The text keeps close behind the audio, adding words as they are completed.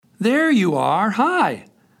There you are. Hi.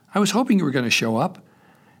 I was hoping you were going to show up.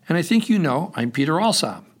 And I think you know I'm Peter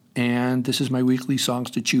Alsop, and this is my weekly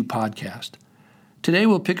Songs to Chew podcast. Today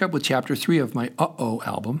we'll pick up with Chapter 3 of my Uh-Oh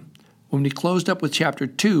album. When we closed up with Chapter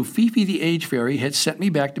 2, Fifi the Age Fairy had sent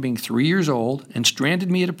me back to being 3 years old and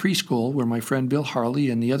stranded me at a preschool where my friend Bill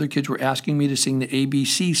Harley and the other kids were asking me to sing the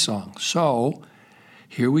ABC song. So,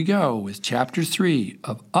 here we go with Chapter 3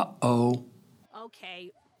 of Uh-Oh.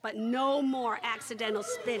 Okay, but no more accidental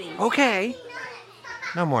spitting. Okay.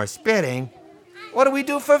 No more spitting. What do we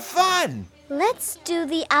do for fun? Let's do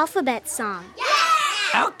the alphabet song.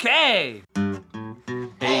 Okay.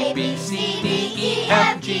 A, B, C, D, E,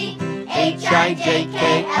 F, G, H, I, J,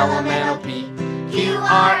 K, L, M, N, O, P, Q,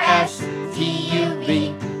 R, S, T, U,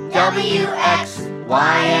 V, W, X,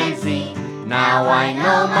 Y, and Z. Now I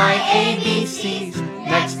know my ABCs.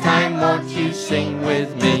 Next time won't you sing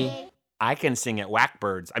with me? I can sing it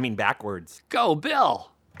backwards. Go,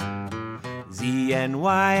 Bill! Z, N,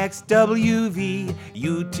 Y, X, W, V,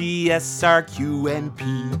 U, T, S, R, Q, and P,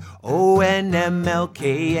 O, N, M, L,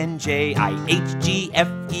 K, N, J, I, H, G, F,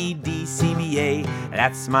 E, D, C, B, A.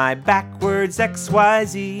 That's my backwards X, Y,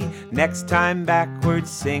 Z. Next time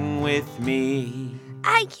backwards, sing with me.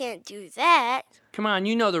 I can't do that. Come on,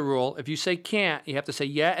 you know the rule. If you say can't, you have to say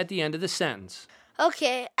yeah at the end of the sentence.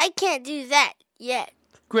 Okay, I can't do that yet.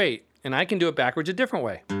 Great, and I can do it backwards a different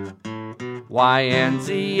way. Y and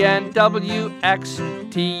Z and W, X,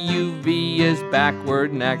 T, U, V is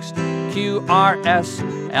backward next. Q, R, S,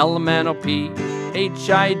 L, M, N, O, P, H,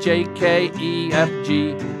 I, J, K, E, F,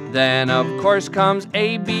 G. Then, of course, comes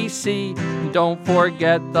A, B, C. Don't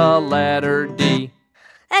forget the letter D.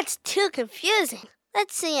 That's too confusing.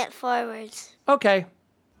 Let's sing it forwards. Okay.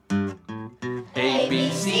 A, B,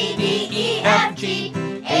 C, D, E, F, G,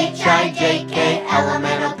 H, I, J, K, L, M,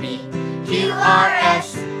 N, O, P, Q, R,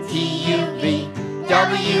 S, T, U, V,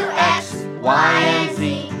 W, X, Y, and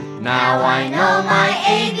Z. Now I know my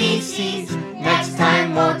ABCs. Next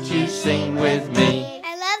time won't you sing with me?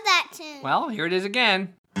 I love that tune. Well, here it is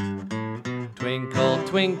again. Twinkle,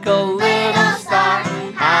 twinkle, little Star,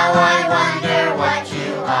 how I wonder what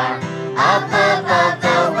you are. Up above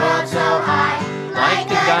the world so high, like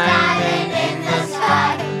a diamond in the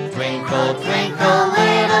sky. Twinkle, twinkle,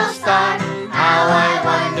 little star, how I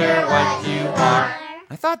wonder what you are.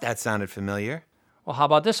 I thought that sounded familiar. Well, how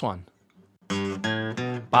about this one?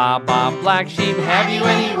 Bob, Bob, black sheep, have you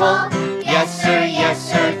any wool? Yes,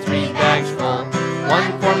 sir, 3 bags full.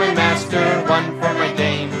 One for my master, one for my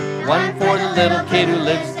dame, one for the little kid who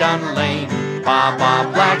lives down the lane. Bob,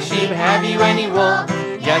 Bob, black sheep, have you any wool?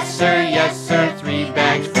 Yes, sir, 3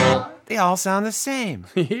 bags full. They all sound the same.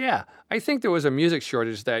 Yeah, I think there was a music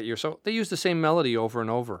shortage that year, so they used the same melody over and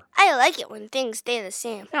over. I like it when things stay the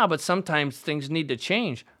same. Yeah, but sometimes things need to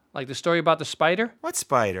change. Like the story about the spider. What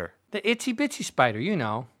spider? The itsy bitsy spider, you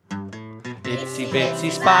know. Itsy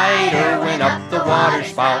bitsy spider went up the water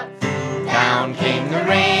spout. Down came the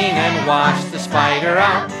rain and washed the spider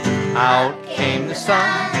out. Out came the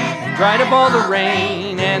sun and dried up all the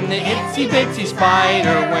rain. And the itsy bitsy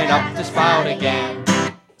spider went up the spout again.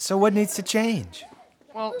 So what needs to change?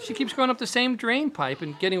 Well, she keeps going up the same drain pipe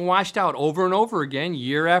and getting washed out over and over again,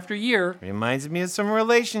 year after year. Reminds me of some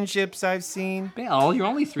relationships I've seen. Bill, you're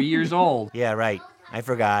only 3 years old. Yeah, right. I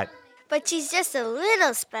forgot. But she's just a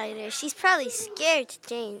little spider. She's probably scared to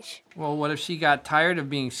change. Well, what if she got tired of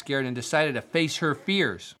being scared and decided to face her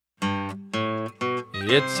fears?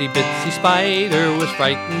 Itsy bitsy spider was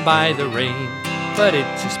frightened by the rain. But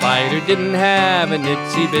Itsy Spider didn't have an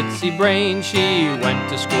itsy bitsy brain. She went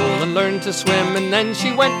to school and learned to swim, and then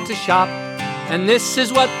she went to shop. And this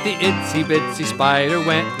is what the itsy bitsy spider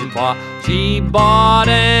went and bought. She bought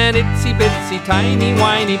an itsy bitsy tiny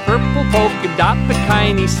whiny purple polka dot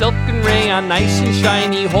bikini, silk and rayon, nice and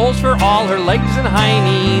shiny, holes for all her legs and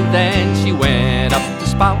hiney. Then she went up the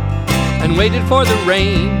spout and waited for the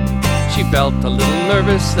rain. She felt a little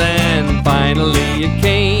nervous, then finally it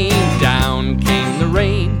came. Down came the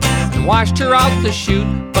rain and washed her out the chute,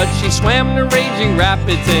 but she swam the raging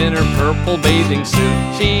rapids in her purple bathing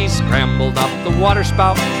suit. She scrambled up the water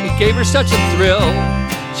spout, it gave her such a thrill.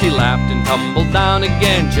 She laughed and tumbled down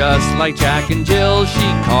again, just like Jack and Jill. She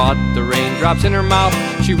caught the raindrops in her mouth,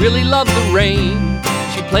 she really loved the rain.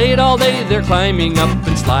 She played all day there, climbing up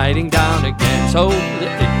and sliding down again. So the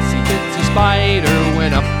itsy bitsy spider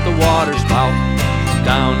went up the water spout.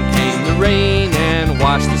 Down came the rain and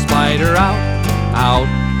washed the spider out. Out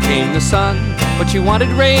came the sun, but she wanted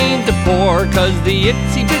rain to pour, 'cause the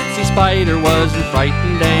itsy bitsy spider wasn't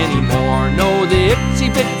frightened anymore. No, the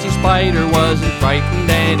itsy bitsy spider wasn't frightened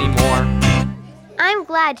anymore. I'm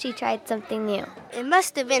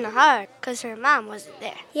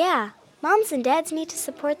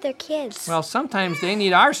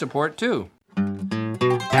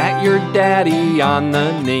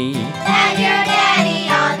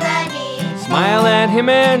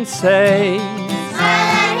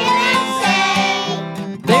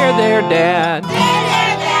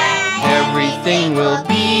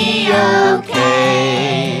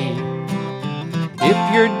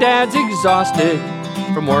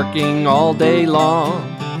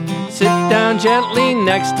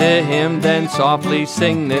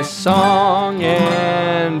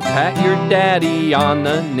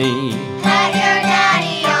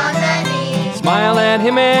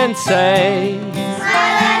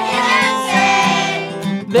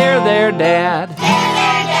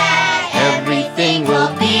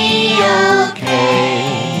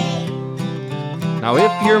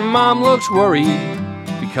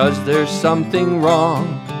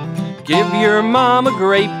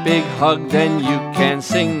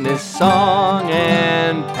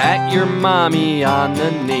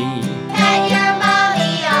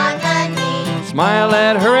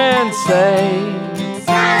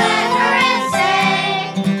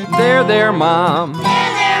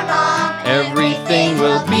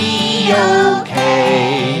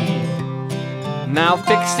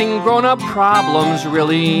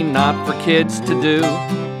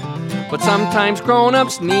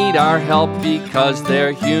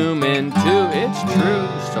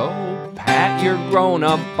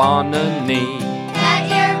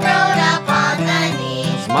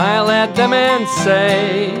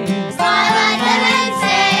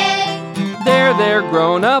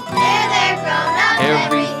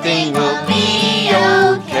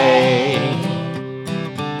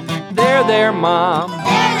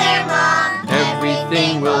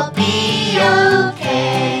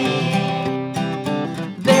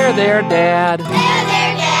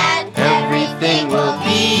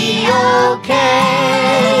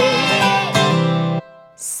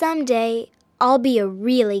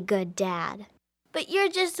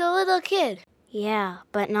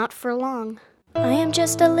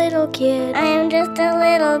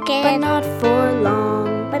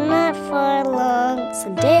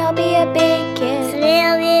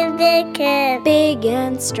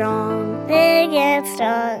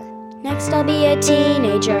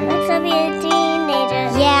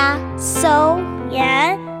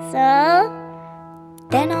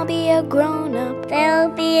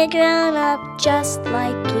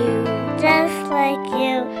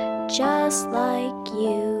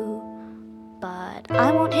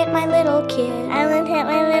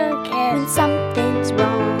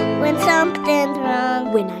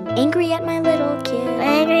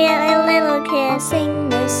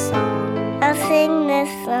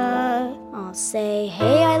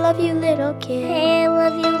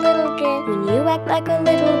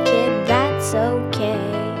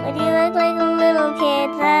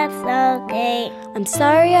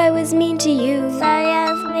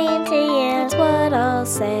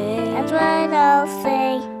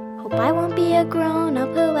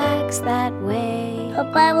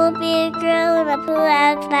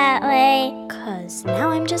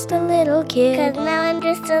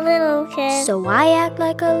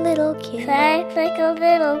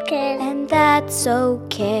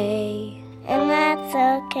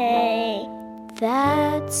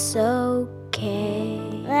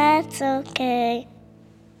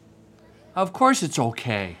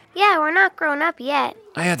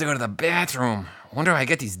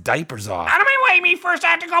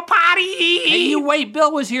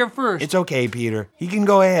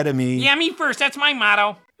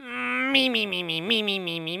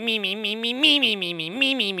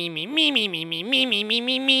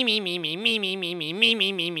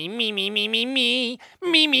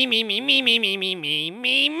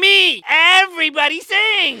me. Everybody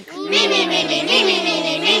sing.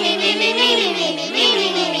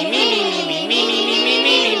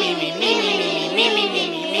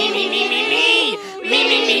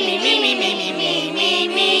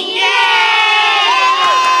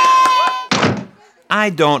 I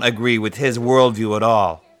don't agree with his worldview at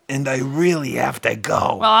all, and I really have to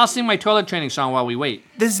go. Well, I'll sing my toilet training song while we wait.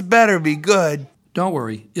 This better be good. Don't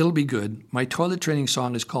worry, it'll be good. My toilet training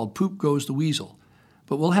song is called Poop Goes the Weasel.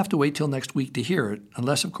 But we'll have to wait till next week to hear it,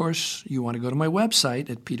 unless, of course, you want to go to my website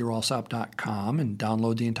at peteralsop.com and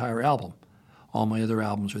download the entire album. All my other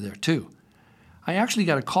albums are there, too. I actually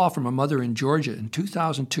got a call from a mother in Georgia in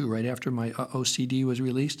 2002, right after my OCD was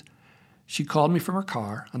released. She called me from her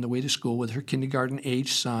car on the way to school with her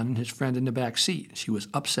kindergarten-aged son and his friend in the back seat. She was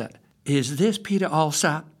upset. "Is this Peter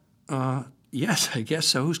Alsop? Yes, I guess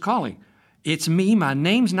so. Who's calling? It's me. My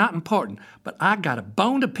name's not important, but I got a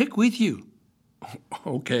bone to pick with you.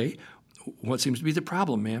 Okay. What seems to be the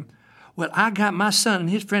problem, ma'am? Well, I got my son and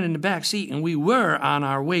his friend in the back seat, and we were on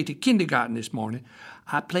our way to kindergarten this morning.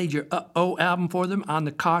 I played your Uh-Oh album for them on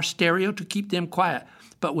the car stereo to keep them quiet.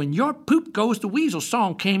 But when your Poop Goes the Weasel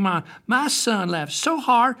song came on, my son laughed so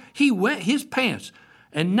hard he wet his pants.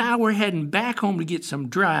 And now we're heading back home to get some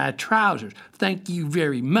dry trousers. Thank you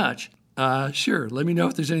very much. Sure. Let me know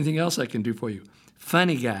if there's anything else I can do for you.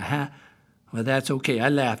 Funny guy, huh? Well, that's okay. I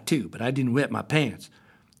laughed too, but I didn't wet my pants.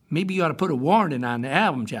 Maybe you ought to put a warning on the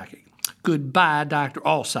album jacket. Goodbye, Dr.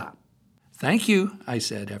 Alsop. Thank you, I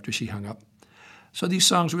said after she hung up. So these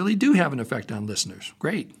songs really do have an effect on listeners.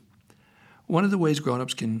 Great. One of the ways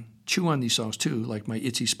grown-ups can chew on these songs too, like my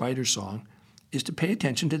Itsy Spider song, is to pay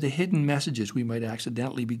attention to the hidden messages we might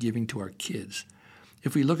accidentally be giving to our kids.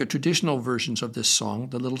 If we look at traditional versions of this song,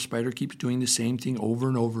 the little spider keeps doing the same thing over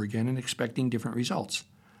and over again and expecting different results.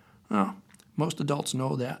 Well, most adults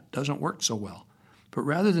know that doesn't work so well. But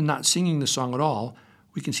rather than not singing the song at all,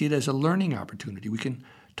 we can see it as a learning opportunity. We can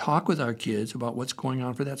talk with our kids about what's going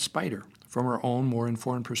on for that spider from our own more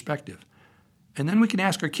informed perspective. And then we can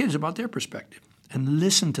ask our kids about their perspective and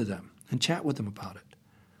listen to them and chat with them about it.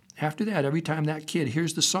 After that, every time that kid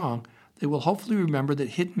hears the song, they will hopefully remember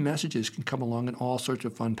that hidden messages can come along in all sorts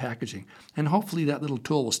of fun packaging. And hopefully that little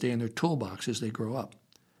tool will stay in their toolbox as they grow up.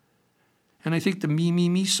 And I think the Me, Me,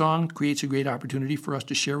 Me song creates a great opportunity for us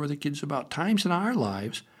to share with the kids about times in our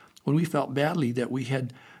lives when we felt badly that we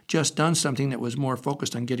had just done something that was more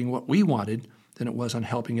focused on getting what we wanted than it was on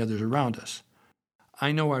helping others around us.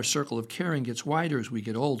 I know our circle of caring gets wider as we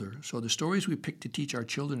get older, so the stories we pick to teach our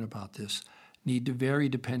children about this need to vary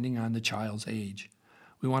depending on the child's age.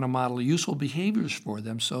 We want to model useful behaviors for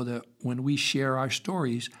them so that when we share our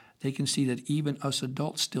stories, they can see that even us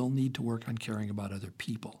adults still need to work on caring about other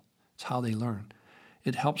people. It's how they learn.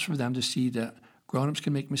 It helps for them to see that grown-ups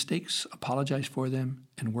can make mistakes, apologize for them,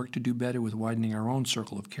 and work to do better with widening our own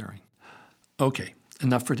circle of caring. Okay,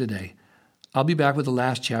 enough for today. I'll be back with the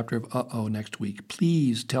last chapter of Uh-Oh next week.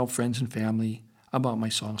 Please tell friends and family about my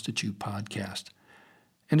Songs to Chew podcast.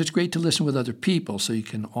 And it's great to listen with other people so you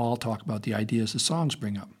can all talk about the ideas the songs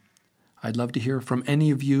bring up. I'd love to hear from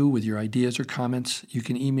any of you with your ideas or comments. You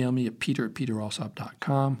can email me at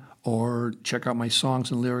peter@peteralsop.com or check out my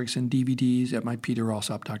songs and lyrics and DVDs at my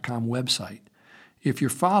peteralsop.com website. If you're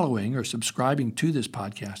following or subscribing to this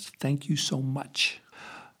podcast, thank you so much.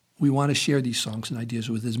 We want to share these songs and ideas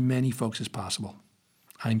with as many folks as possible.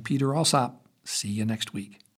 I'm Peter Alsop. See you next week.